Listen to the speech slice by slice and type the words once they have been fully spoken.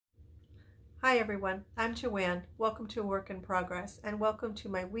Hi everyone, I'm Joanne. Welcome to Work in Progress and welcome to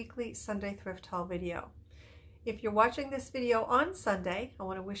my weekly Sunday thrift haul video. If you're watching this video on Sunday, I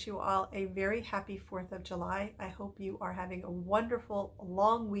want to wish you all a very happy 4th of July. I hope you are having a wonderful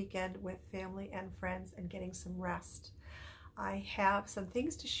long weekend with family and friends and getting some rest. I have some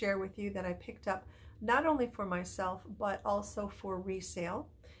things to share with you that I picked up not only for myself but also for resale.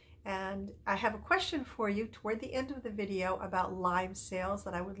 And I have a question for you toward the end of the video about live sales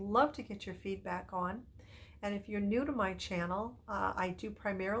that I would love to get your feedback on. And if you're new to my channel, I do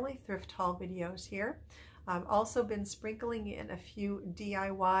primarily thrift haul videos here. I've also been sprinkling in a few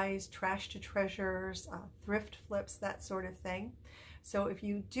DIYs, trash to treasures, thrift flips, that sort of thing. So if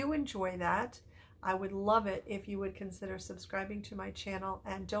you do enjoy that, I would love it if you would consider subscribing to my channel,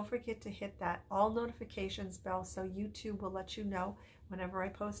 and don't forget to hit that all notifications bell so YouTube will let you know whenever I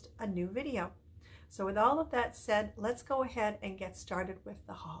post a new video. So with all of that said, let's go ahead and get started with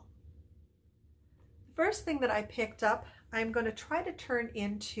the haul. The first thing that I picked up, I'm going to try to turn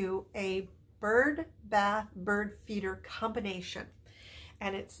into a bird bath, bird feeder combination.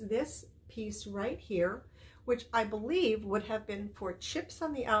 And it's this piece right here, which I believe would have been for chips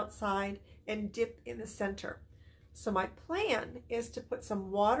on the outside and dip in the center. So my plan is to put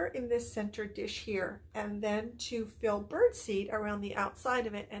some water in this center dish here and then to fill birdseed around the outside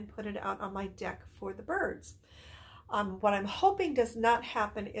of it and put it out on my deck for the birds. What I'm hoping does not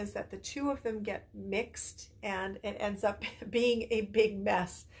happen is that the two of them get mixed and it ends up being a big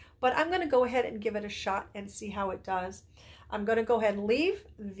mess. But I'm going to go ahead and give it a shot and see how it does. I'm going to go ahead and leave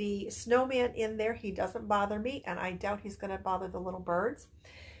the snowman in there. He doesn't bother me, and I doubt he's going to bother the little birds.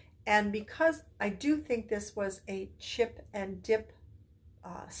 And because I do think this was a chip and dip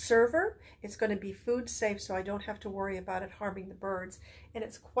server, it's going to be food safe, so I don't have to worry about it harming the birds. And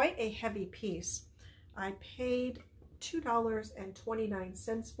it's quite a heavy piece. I paid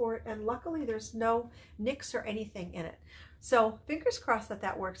 $2.29 for it, and luckily there's no nicks or anything in it. So fingers crossed that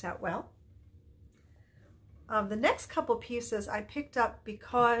that works out well. The next couple pieces I picked up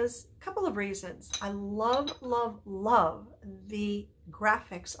because a couple of reasons. I love, love, love the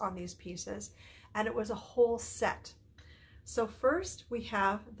graphics on these pieces, and it was a whole set. So first we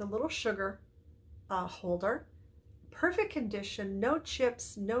have the little sugar holder, perfect condition, no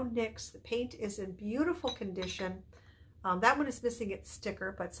chips, no nicks. The paint is in beautiful condition. That one is missing its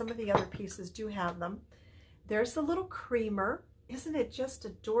sticker, but some of the other pieces do have them. There's the little creamer. Isn't it just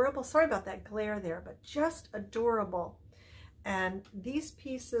adorable? Sorry about that glare there, but just adorable. And these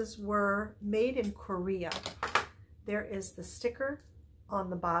pieces were made in Korea. There is the sticker on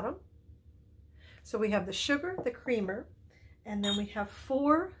the bottom. So we have the sugar, the creamer, and then we have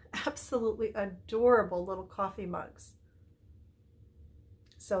 4 absolutely adorable little coffee mugs.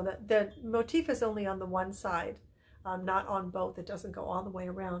 So the motif is only on the one side, not on both. It doesn't go all the way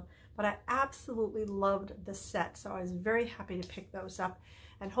around. But I absolutely loved the set, so I was very happy to pick those up,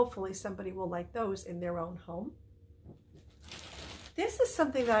 and hopefully somebody will like those in their own home. This is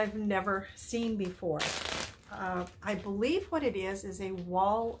something that I've never seen before. I believe what it is a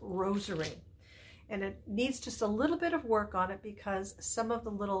wall rosary, and it needs just a little bit of work on it because some of the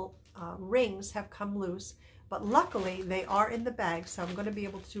little rings have come loose, but luckily they are in the bag, so I'm going to be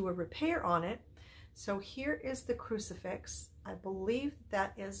able to do a repair on it. So here is the crucifix. I believe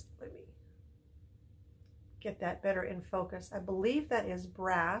that is, let me get that better in focus. I believe that is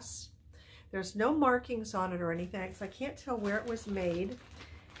brass. There's no markings on it or anything, so I can't tell where it was made.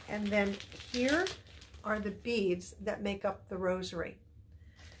 And then here are the beads that make up the rosary.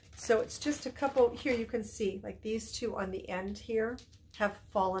 So it's just a couple, here you can see, like these two on the end here have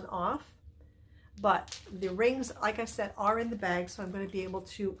fallen off. But the rings, like I said, are in the bag, so I'm going to be able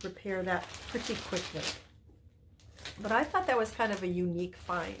to repair that pretty quickly. But I thought that was kind of a unique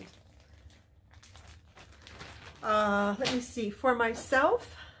find. Let me see. For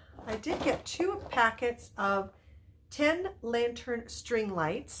myself, I did get 2 packets of 10 lantern string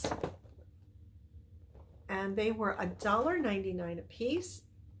lights, and they were $1.99 a piece.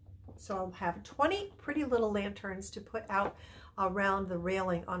 So I'll have 20 pretty little lanterns to put out around the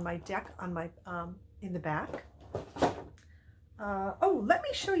railing on my deck on my in the back. Oh, let me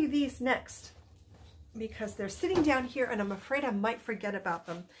show you these next, because they're sitting down here and I'm afraid I might forget about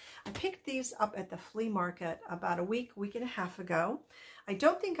them. I picked these up at the flea market about a week and a half ago. I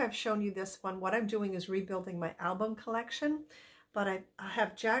don't think I've shown you this one. What I'm doing is rebuilding my album collection, but I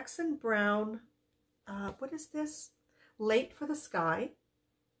have Jackson Browne, what is this? Late for the Sky.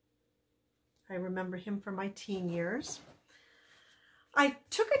 I remember him from my teen years. I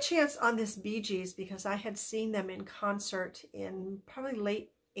took a chance on this Bee Gees because I had seen them in concert in probably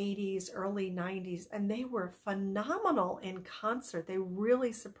late 80s, early 90s, and they were phenomenal in concert. They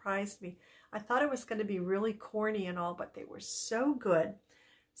really surprised me. I thought it was going to be really corny and all, but they were so good.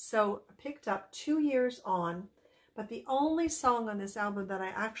 So I picked up 2 years on, but the only song on this album that I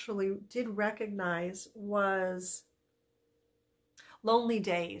actually did recognize was Lonely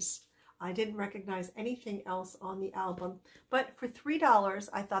Days. I didn't recognize anything else on the album, but for $3,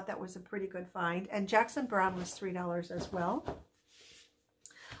 I thought that was a pretty good find. And Jackson Browne was $3 as well.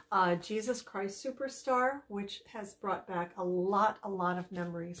 Jesus Christ Superstar, which has brought back a lot of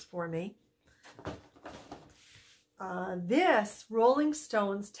memories for me. This Rolling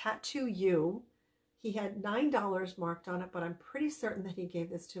Stones Tattoo You, he had $9 marked on it, but I'm pretty certain that he gave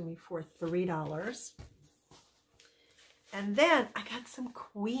this to me for $3. And then I got some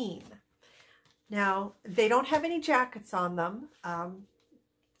Queen. Now, they don't have any jackets on them.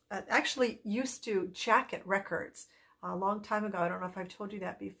 Actually used to jacket records a long time ago. I don't know if I've told you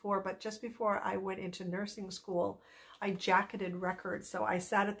that before, but just before I went into nursing school, I jacketed records. So I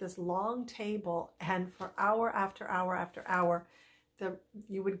sat at this long table, and for hour after hour after hour,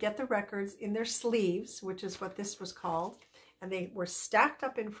 you would get the records in their sleeves, which is what this was called, and they were stacked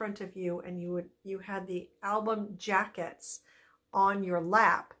up in front of you, and you had the album jackets on your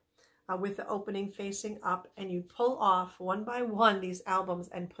lap with the opening facing up, and you pull off one by one these albums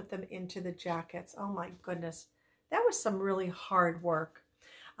and put them into the jackets. Oh my goodness, that was some really hard work.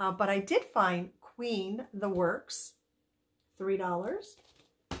 But I did find Queen, The Works, $3.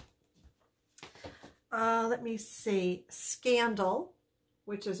 Let me see, Scandal,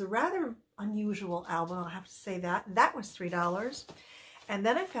 which is a rather unusual album, I'll have to say that. That was $3. And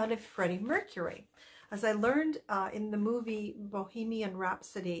then I found a Freddie Mercury. As I learned in the movie Bohemian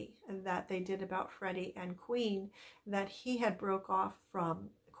Rhapsody that they did about Freddie and Queen, that he had broke off from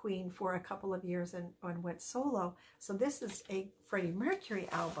Queen for a couple of years and went solo. So this is a Freddie Mercury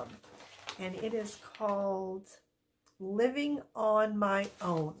album, and it is called Living on My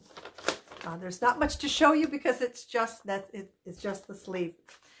Own. There's not much to show you because it's just the sleeve.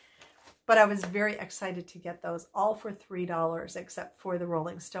 But I was very excited to get those, all for $3, except for the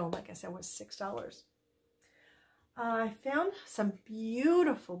Rolling Stone, like I said, was $6. I found some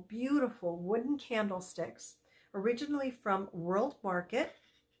beautiful, beautiful wooden candlesticks, originally from World Market.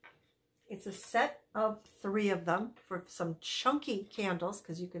 It's a set of 3 of them for some chunky candles,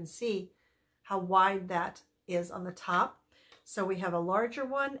 because you can see how wide that is on the top. So we have a larger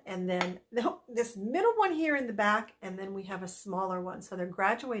one, and then this middle one here in the back, and then we have a smaller one. So they're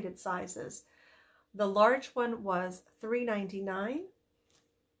graduated sizes. The large one was $3.99.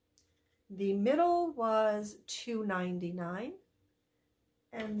 The middle was $2.99.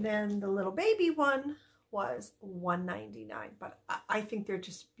 And then the little baby one was $1.99. But I think they're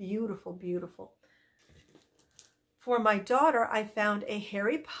just beautiful, beautiful. For my daughter, I found a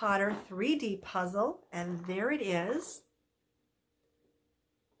Harry Potter 3D puzzle, and there it is.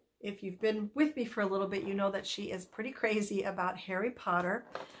 If you've been with me for a little bit, you know that she is pretty crazy about Harry Potter.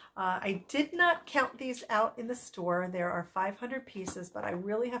 I did not count these out in the store. There are 500 pieces, but I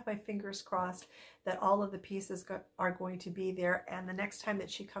really have my fingers crossed that all of the pieces are going to be there. And the next time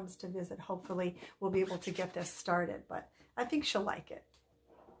that she comes to visit, hopefully we'll be able to get this started. But I think she'll like it.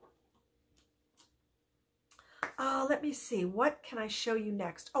 Let me see. What can I show you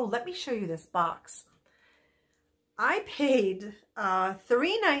next? Oh, let me show you this box. I paid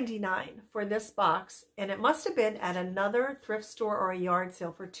 $3.99 for this box, and it must have been at another thrift store or a yard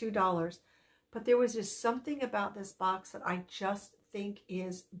sale for $2. But there was just something about this box that I just think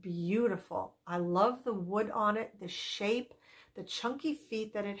is beautiful. I love the wood on it, the shape, the chunky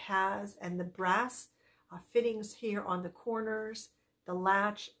feet that it has, and the brass fittings here on the corners, the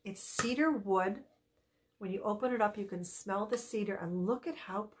latch. It's cedar wood. When you open it up, you can smell the cedar, and look at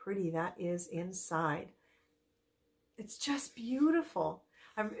how pretty that is inside. It's just beautiful.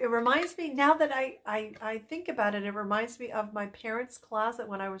 It reminds me, now that I think about it, it reminds me of my parents' closet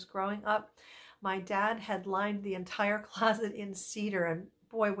when I was growing up. My dad had lined the entire closet in cedar, and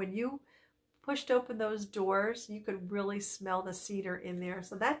boy, when you pushed open those doors, you could really smell the cedar in there.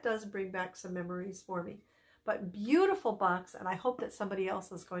 So that does bring back some memories for me. But beautiful box, and I hope that somebody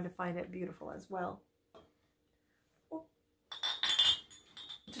else is going to find it beautiful as well. Oh.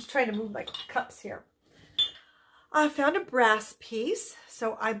 Just trying to move my cups here. I found a brass piece,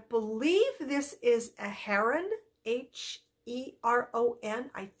 so I believe this is a heron, H-E-R-O-N.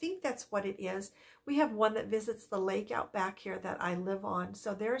 I think that's what it is. We have one that visits the lake out back here that I live on.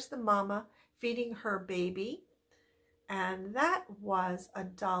 So there's the mama feeding her baby, and that was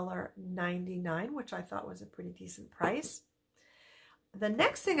 $1.99, which I thought was a pretty decent price. The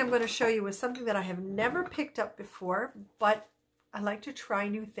next thing I'm going to show you is something that I have never picked up before, but I like to try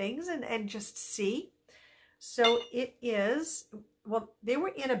new things and just see. So it is, well, they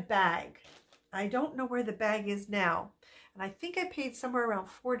were in a bag. I don't know where the bag is now. And I think I paid somewhere around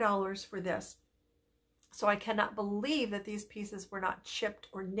 $4 for this. So I cannot believe that these pieces were not chipped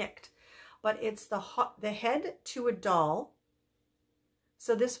or nicked. But it's the head to a doll.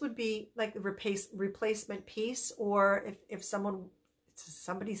 So this would be like the replacement piece, or if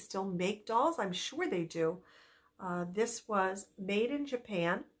somebody still make dolls, I'm sure they do. This was made in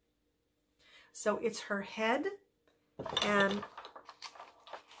Japan. So it's her head and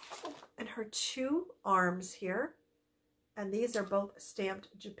her two arms here. And these are both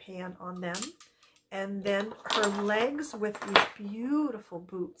stamped Japan on them. And then her legs with these beautiful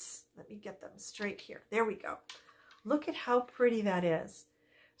boots. Let me get them straight here. There we go. Look at how pretty that is.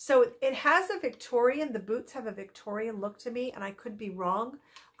 So it has a Victorian, the boots have a Victorian look to me, and I could be wrong.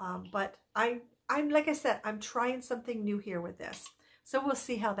 But I'm like I said, I'm trying something new here with this. So we'll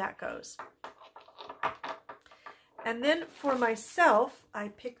see how that goes. And then for myself, I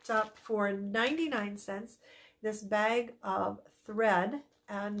picked up for 99 cents this bag of thread.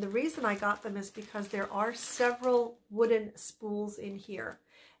 And the reason I got them is because there are several wooden spools in here.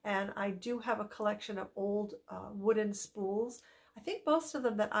 And I do have a collection of old wooden spools. I think most of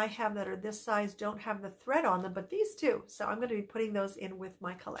them that I have that are this size don't have the thread on them, but these do. So I'm going to be putting those in with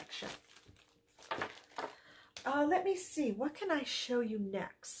my collection. Let me see. What can I show you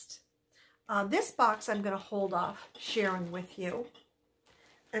next? This box I'm going to hold off sharing with you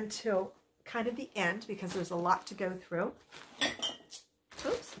until kind of the end because there's a lot to go through.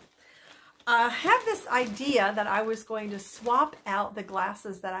 Oops. I have this idea that I was going to swap out the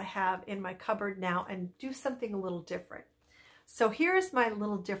glasses that I have in my cupboard now and do something a little different. So here's my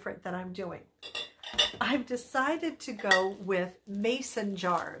little different that I'm doing. I've decided to go with mason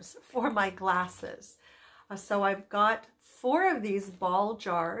jars for my glasses. So I've got 4 of these ball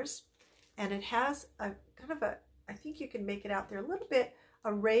jars, and it has a kind of a, I think you can make it out there, a little bit,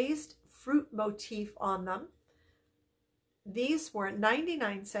 a raised fruit motif on them. These were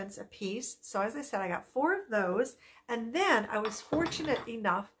 99 cents a piece. So as I said, I got 4 of those. And then I was fortunate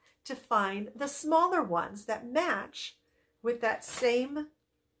enough to find the smaller ones that match with that same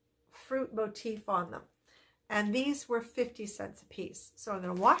fruit motif on them. And these were 50 cents a piece. So I'm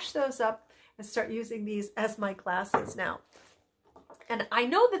going to wash those up and start using these as my glasses now. And I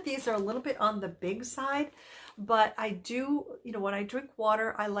know that these are a little bit on the big side, but I do, you know, when I drink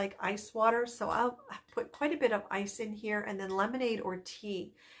water, I like ice water. So I'll put quite a bit of ice in here, and then lemonade or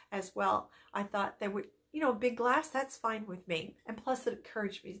tea as well. I thought they would, you know, a big glass, that's fine with me. And plus it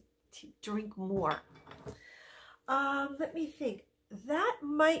encouraged me to drink more. Let me think. That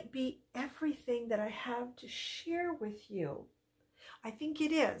might be everything that I have to share with you. I think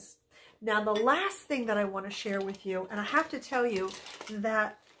it is. Now, the last thing that I want to share with you, and I have to tell you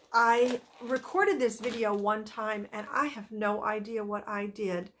that I recorded this video one time and I have no idea what I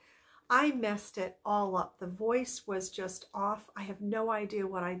did. I messed it all up. The voice was just off. I have no idea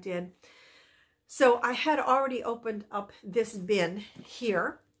what I did. So I had already opened up this bin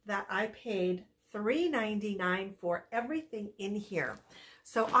here that I paid $3.99 for everything in here.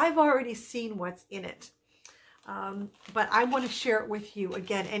 So I've already seen what's in it. But I want to share it with you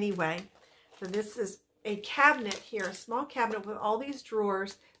again anyway. So this is a cabinet here, a small cabinet with all these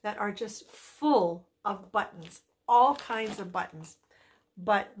drawers that are just full of buttons, all kinds of buttons.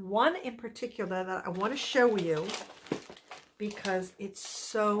 But one in particular that I want to show you because it's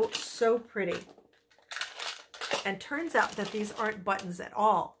so, so pretty. And turns out that these aren't buttons at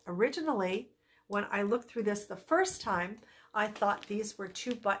all. Originally, when I looked through this the first time, I thought these were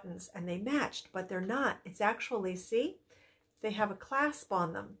 2 buttons and they matched, but they're not. It's actually, see, they have a clasp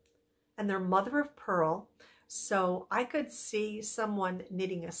on them and they're mother of pearl. So I could see someone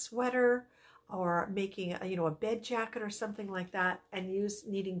knitting a sweater or making a, you know, a bed jacket or something like that and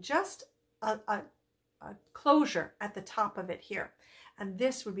needing just a closure at the top of it here. And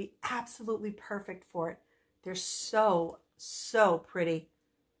this would be absolutely perfect for it. They're so, so pretty.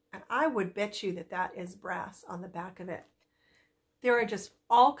 And I would bet you that that is brass on the back of it. There are just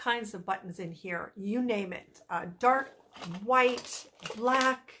all kinds of buttons in here. You name it. Dark, white,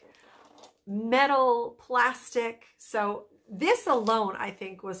 black, metal, plastic. So this alone, I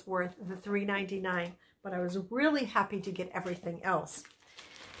think, was worth the $3.99. But I was really happy to get everything else.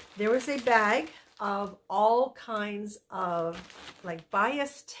 There was a bag of all kinds of like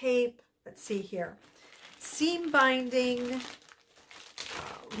bias tape. Let's see here. Seam binding.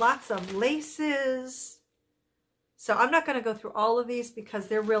 Lots of laces. So I'm not going to go through all of these because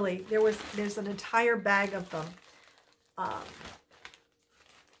they're really, there's an entire bag of them.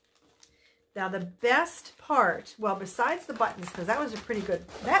 Now the best part, well, besides the buttons, because that was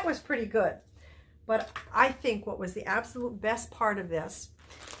pretty good. But I think what was the absolute best part of this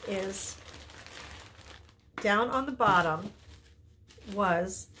is down on the bottom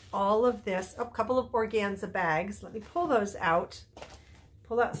was all of this, a couple of organza bags. Let me pull those out.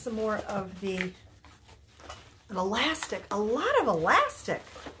 Pull out some more of an elastic, a lot of elastic,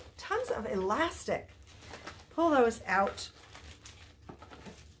 tons of elastic. Pull those out.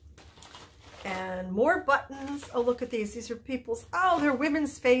 And more buttons. Oh, look at these. These are people's, oh, they're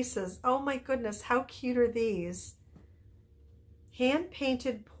women's faces. Oh my goodness, how cute are these?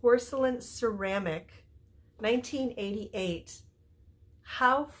 Hand-painted porcelain ceramic, 1988.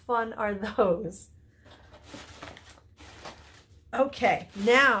 How fun are those? Okay,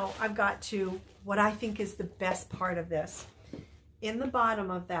 now I've got to what I think is the best part of this. In the bottom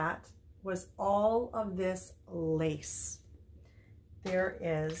of that was all of this lace. There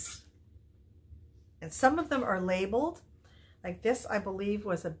is, and some of them are labeled. Like this, I believe,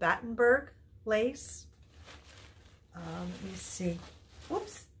 was a Battenberg lace. Let me see.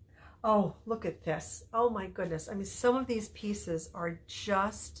 Whoops. Oh, look at this. Oh my goodness. I mean, some of these pieces are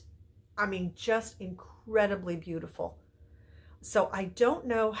just, I mean, just incredibly beautiful. So I don't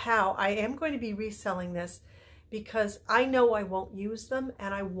know how. I am going to be reselling this because I know I won't use them,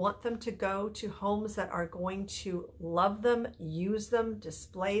 and I want them to go to homes that are going to love them, use them,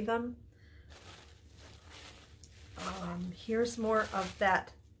 display them. Here's more of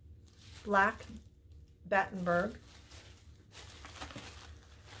that black Battenberg.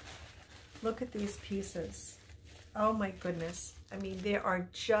 Look at these pieces. Oh my goodness. I mean, they are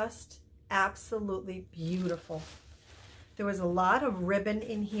just absolutely beautiful. There was a lot of ribbon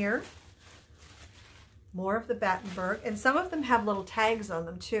in here. More of the Battenberg. And some of them have little tags on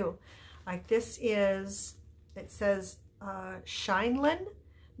them too. Like this is, it says Shineland,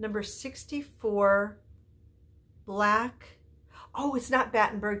 number 64, black. Oh, it's not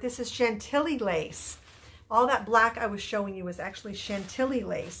Battenberg. This is Chantilly lace. All that black I was showing you was actually Chantilly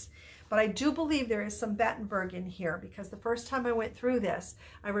lace. But I do believe there is some Battenberg in here, because the first time I went through this,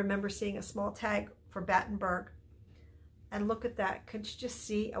 I remember seeing a small tag for Battenberg. And look at that. Could you just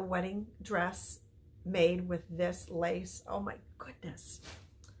see a wedding dress made with this lace? Oh my goodness.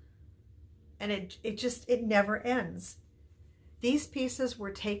 And it never ends. These pieces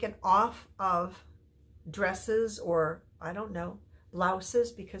were taken off of dresses or, I don't know,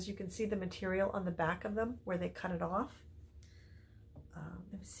 blouses, because you can see the material on the back of them where they cut it off.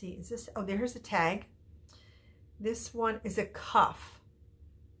 Let me see, is this, oh, there's a tag. This one is a cuff.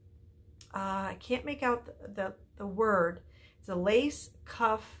 I can't make out the word. It's a lace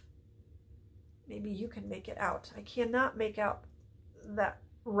cuff. Maybe you can make it out. I cannot make out that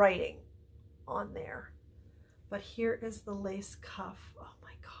writing on there. But here is the lace cuff. Oh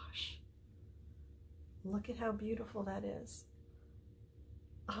my gosh. Look at how beautiful that is.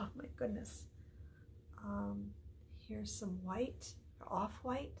 Oh my goodness. Here's some white,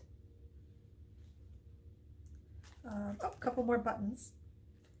 off-white. Oh, a couple more buttons.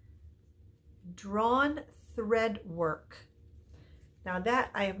 Drawn thread work. Now that,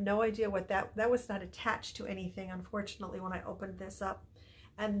 I have no idea what that was not attached to anything, unfortunately, when I opened this up.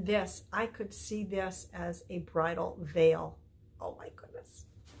 And this, I could see this as a bridal veil. Oh my goodness.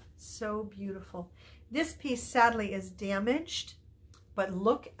 So beautiful. This piece sadly is damaged, but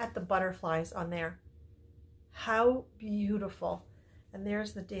look at the butterflies on there. How beautiful. And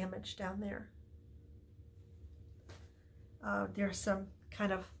there's the damage down there. There's some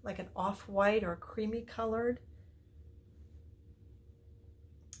kind of like an off-white or creamy colored.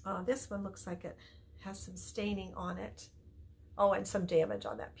 This one looks like it has some staining on it. Oh, and some damage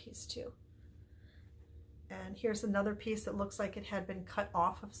on that piece too. And here's another piece that looks like it had been cut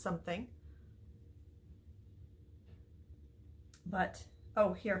off of something. But,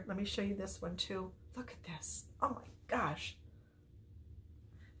 oh, here, let me show you this one too. Look at this. Oh my gosh.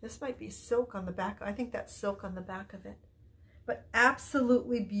 This might be silk on the back. I think that's silk on the back of it. But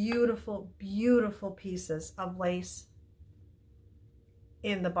absolutely beautiful, beautiful pieces of lace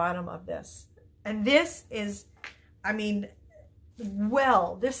in the bottom of this. And this is, I mean,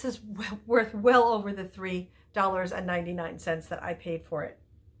 well, this is worth well over the $3.99 that I paid for it.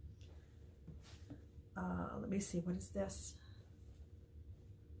 Let me see, what is this?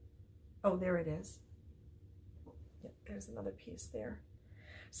 Oh, there it is. Yep, there's another piece there.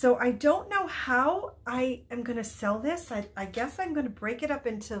 So I don't know how I am going to sell this. I guess I'm going to break it up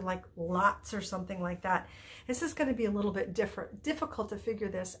into like lots or something like that. This is going to be a little bit difficult to figure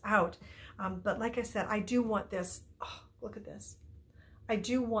this out. But like I said, I do want this. Oh, look at this. I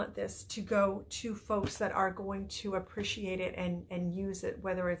do want this to go to folks that are going to appreciate it and use it,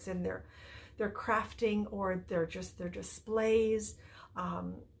 whether it's in crafting, or they're just their displays,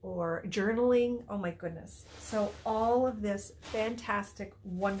 or journaling. Oh my goodness. So all of this fantastic,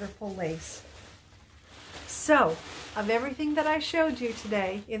 wonderful lace. So of everything that I showed you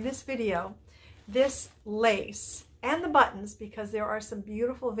today in this video, this lace and the buttons, because there are some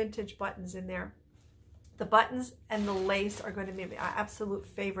beautiful vintage buttons in there, the buttons and the lace are going to be my absolute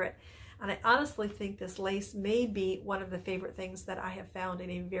favorite. And I honestly think this lace may be one of the favorite things that I have found in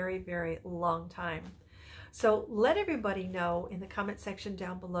a very, very long time. So let everybody know in the comment section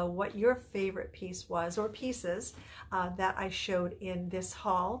down below what your favorite piece was, or pieces that I showed in this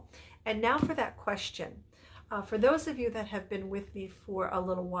haul. And now for that question. For those of you that have been with me for a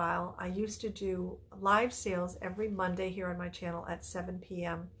little while, I used to do live sales every Monday here on my channel at 7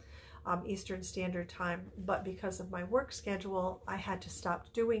 p.m. Eastern Standard Time. But because of my work schedule, I had to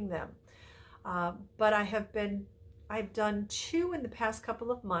stop doing them. But I've done 2 in the past couple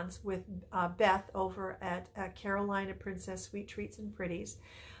of months with Beth over at Carolina Princess Sweet Treats and Pretties.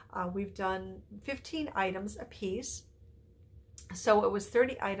 We've done 15 items a piece, so it was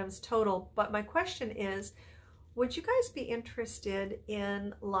 30 items total. But my question is, would you guys be interested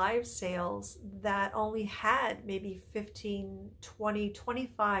in live sales that only had maybe 15, 20,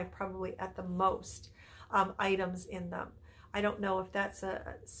 25 probably at the most items in them? I don't know if that's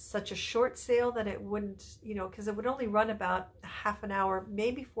such a short sale that it wouldn't, you know, because it would only run about half an hour,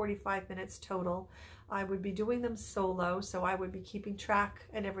 maybe 45 minutes total. I would be doing them solo, so I would be keeping track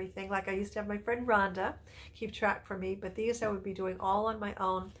and everything. Like I used to have my friend Rhonda keep track for me, but these I would be doing all on my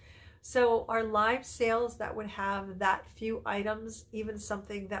own. So are live sales that would have that few items even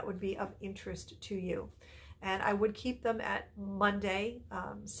something that would be of interest to you? And I would keep them at Monday,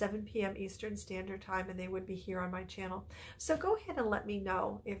 7 p.m. Eastern Standard Time, and they would be here on my channel. So go ahead and let me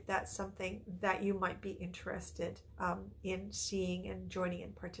know if that's something that you might be interested in seeing and joining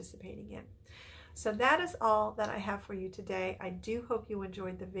and participating in. So that is all that I have for you today. I do hope you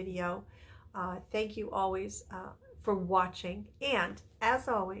enjoyed the video. Thank you always for watching. And as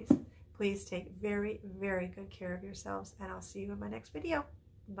always, please take very, very good care of yourselves, and I'll see you in my next video.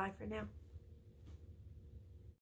 Bye for now.